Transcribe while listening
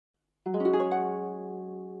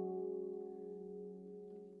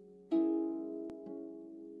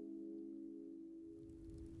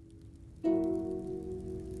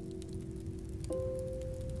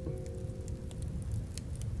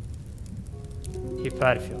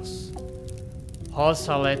Hyperfios. Hos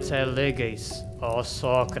alete leges, o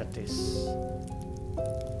Socrates.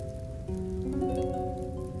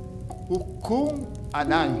 Ucum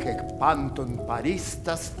ananque panton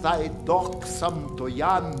paristas tae doxam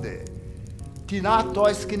toiande, tinato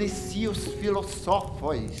escinesius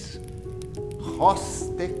philosophois,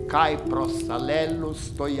 hoste cae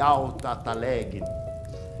prosalellus toiauta talegin,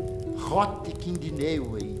 hotic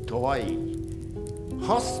indinevei toi,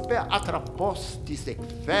 hospe atrapostis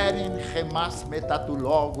ecferin gemas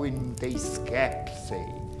metatuloguin te skepsei,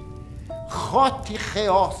 hoti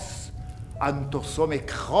geos antosome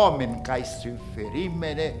chromen cae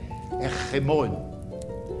suferimene hegemon,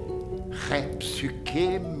 he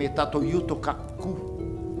psyche metatoiuto cacu,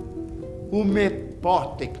 ume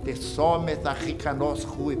potec te someta chicanos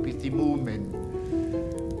huepitimumen,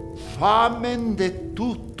 famen de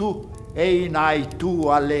tutu einae tu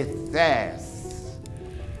alethes,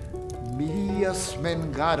 mias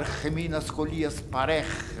mengar geminas colias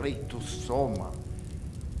parecretus soma,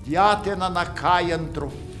 diaten anacaian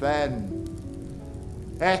trofen,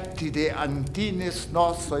 etide antines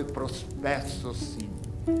nosoi prospessos sin,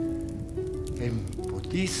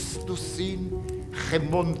 empodistus sin,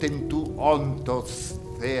 gemonten tu ontos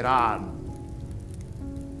theran.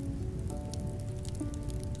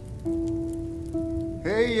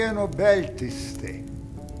 Eie nobeltiste,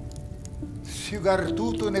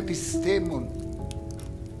 sugartutum epistemum,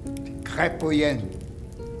 crepoien.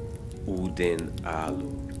 Uden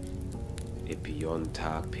alu,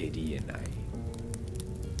 epionta pedienae.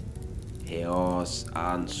 Eos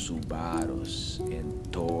an subaros en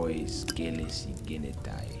tois gelesi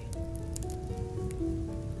genetae.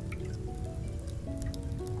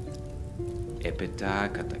 Epeta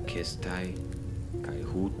katakestai, kai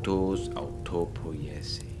hutos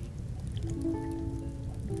autopoiese.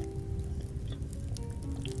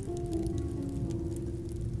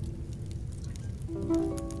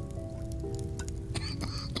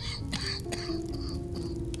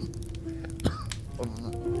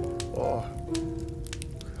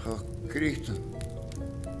 Cristo.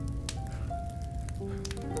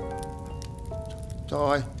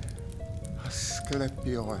 Toi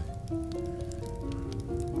asclepioi.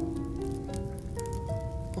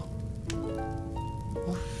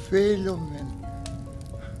 O filho men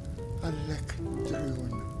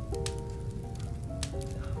electrium.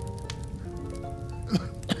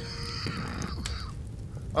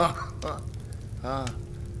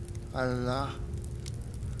 Allah.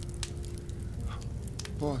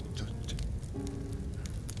 Potut.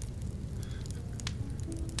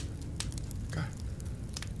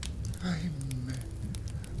 Aime.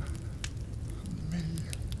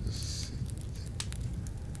 Melhor.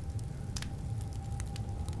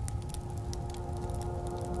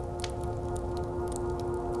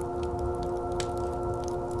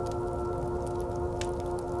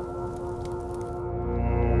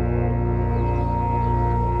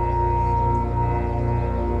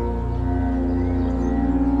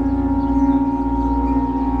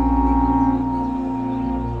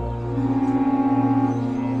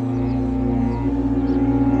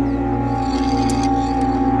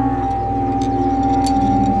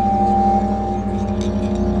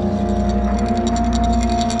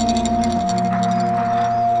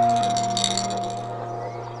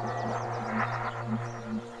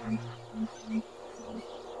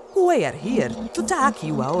 We are here to talk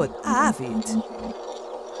you out of it.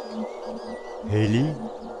 Haley,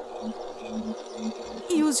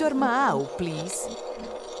 Use your mouth, please.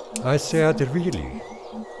 I said really.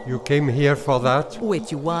 You came here for that?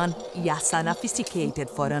 What you want, yasana sophisticated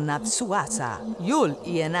for an absuasa. You'll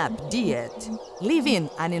an up diet. Living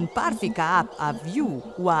an imperfect app of you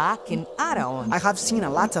walking around. I have seen a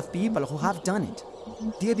lot of people who have done it.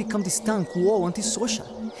 They become distant, quo,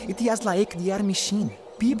 antisocial. It is like they are machine.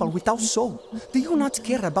 People without soul. Do you not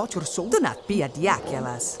care about your soul? Do not be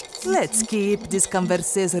ridiculous. Let's keep this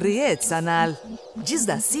conversation reasonable. Just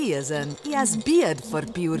the season, he has beard for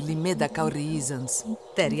purely medical reasons.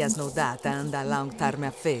 There is no data on the long-term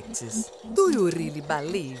effects. Do you really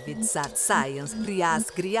believe it's that science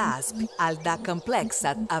grasp all the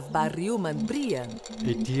complexity of the human brain?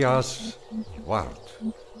 It is what?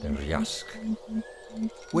 The risk.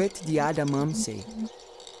 What the other mom say?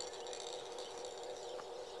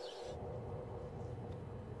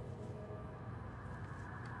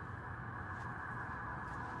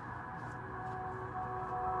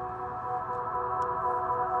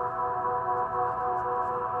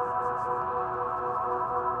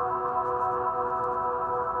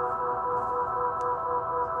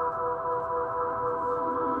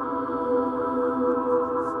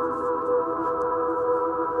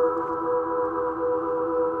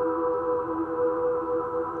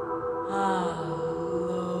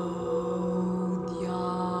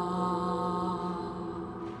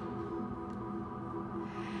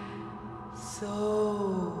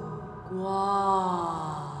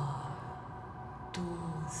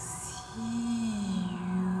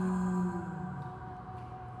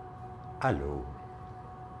 Hello.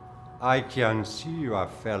 I can see you are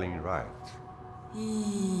feeling right.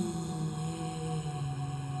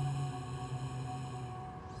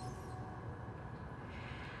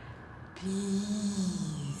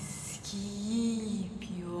 Please keep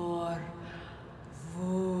your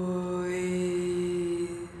voice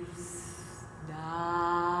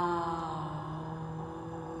down.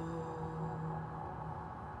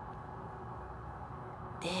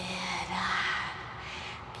 There are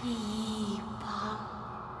people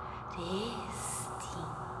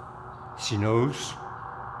resting. She knows?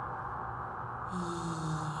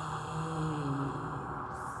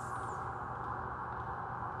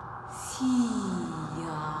 See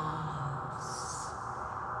us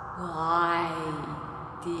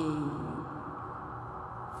waiting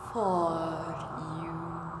for you.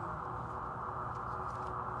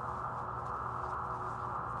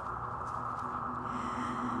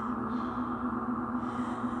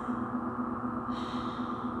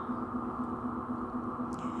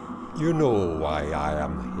 You know why I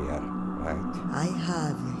am here, right? I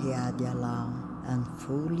have here the long and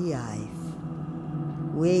full life.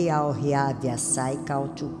 We all have a cycle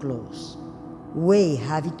to close. We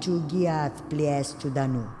have to give place to the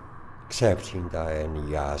new. Accepting the end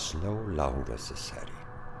is no longer necessary.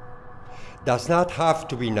 Does not have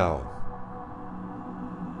to be now.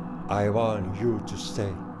 I want you to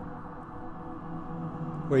stay.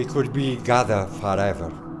 We could be gathered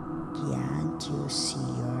forever. Can't you see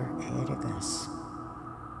your arrogance?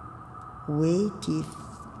 Wait if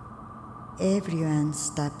everyone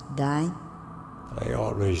stopped dying. I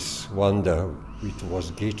always wonder it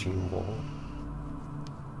was getting more.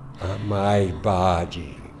 Am I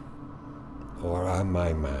body or am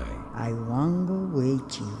I mine? I won't go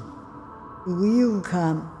with you. Will you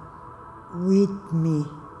come with me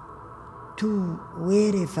to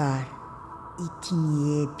wherever it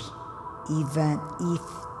may be, even if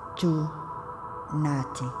to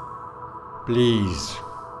nothing? Please,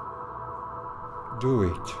 do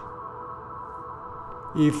it.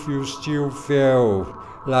 If you still feel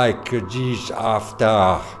like this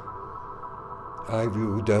after, I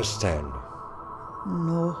will understand.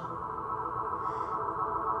 No.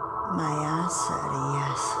 My answer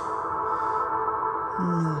is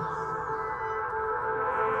no.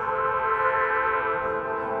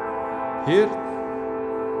 Here,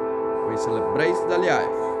 we celebrate the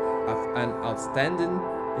life of an outstanding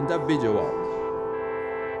individual.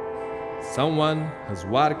 Someone whose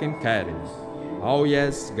work and caring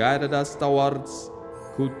always guided us towards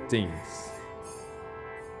good things.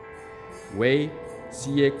 We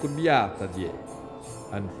see a beata die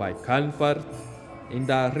and find comfort in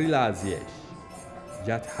the realization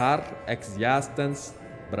that her existence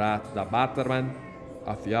brought the betterment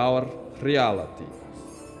of our reality.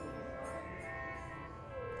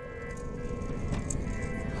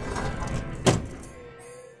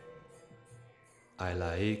 I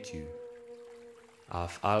like you.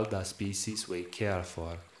 Of all the species we care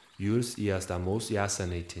for, yours is the most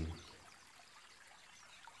fascinating.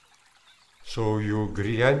 So you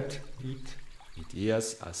grant it? It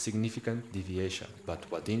is a significant deviation, but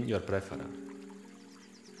within your preference.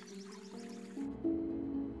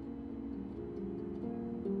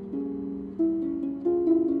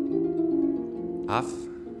 Af.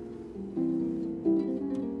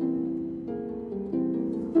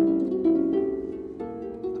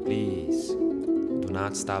 Please, do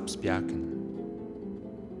not stop speaking.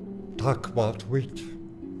 Talk about wit.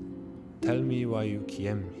 Tell me why you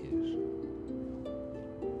came here.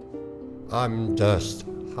 I'm just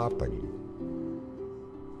happening.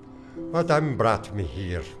 What brought me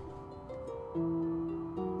here?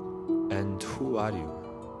 And who are you?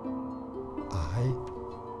 I?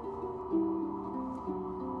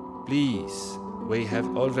 Please, we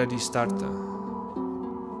have already started.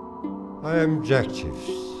 I am objectives.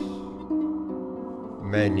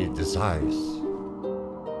 Many desires.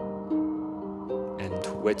 And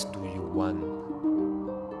what do you want?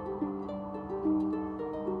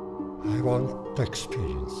 I want to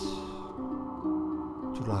experience,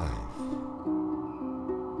 to live,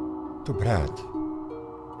 to breathe,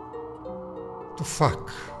 to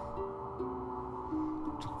fuck,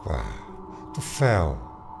 to cry, to fail,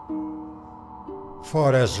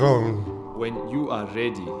 for as long. When you are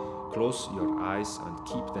ready, close your eyes and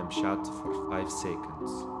keep them shut for 5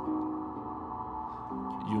 seconds.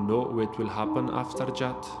 You know what will happen after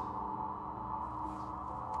that?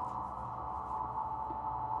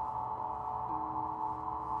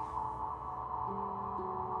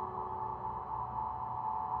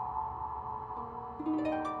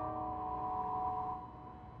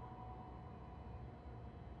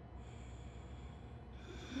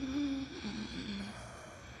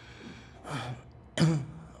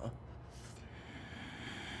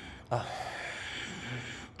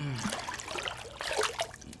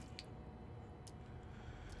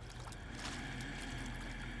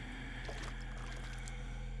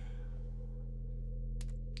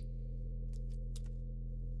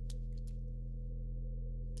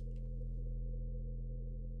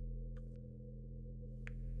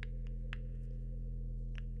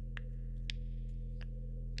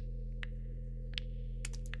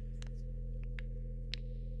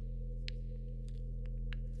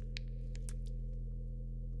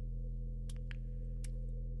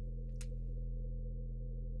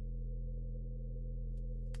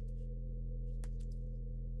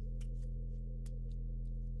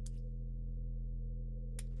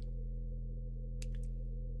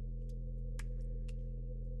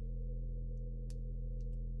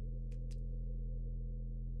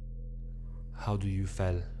 How do you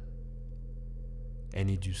feel?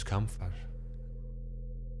 Any discomfort?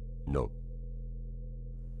 No.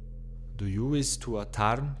 Do you wish to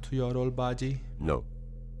return to your old body? No.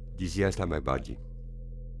 This is my body.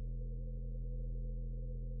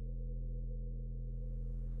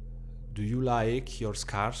 Do you like your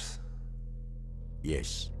scars?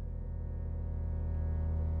 Yes.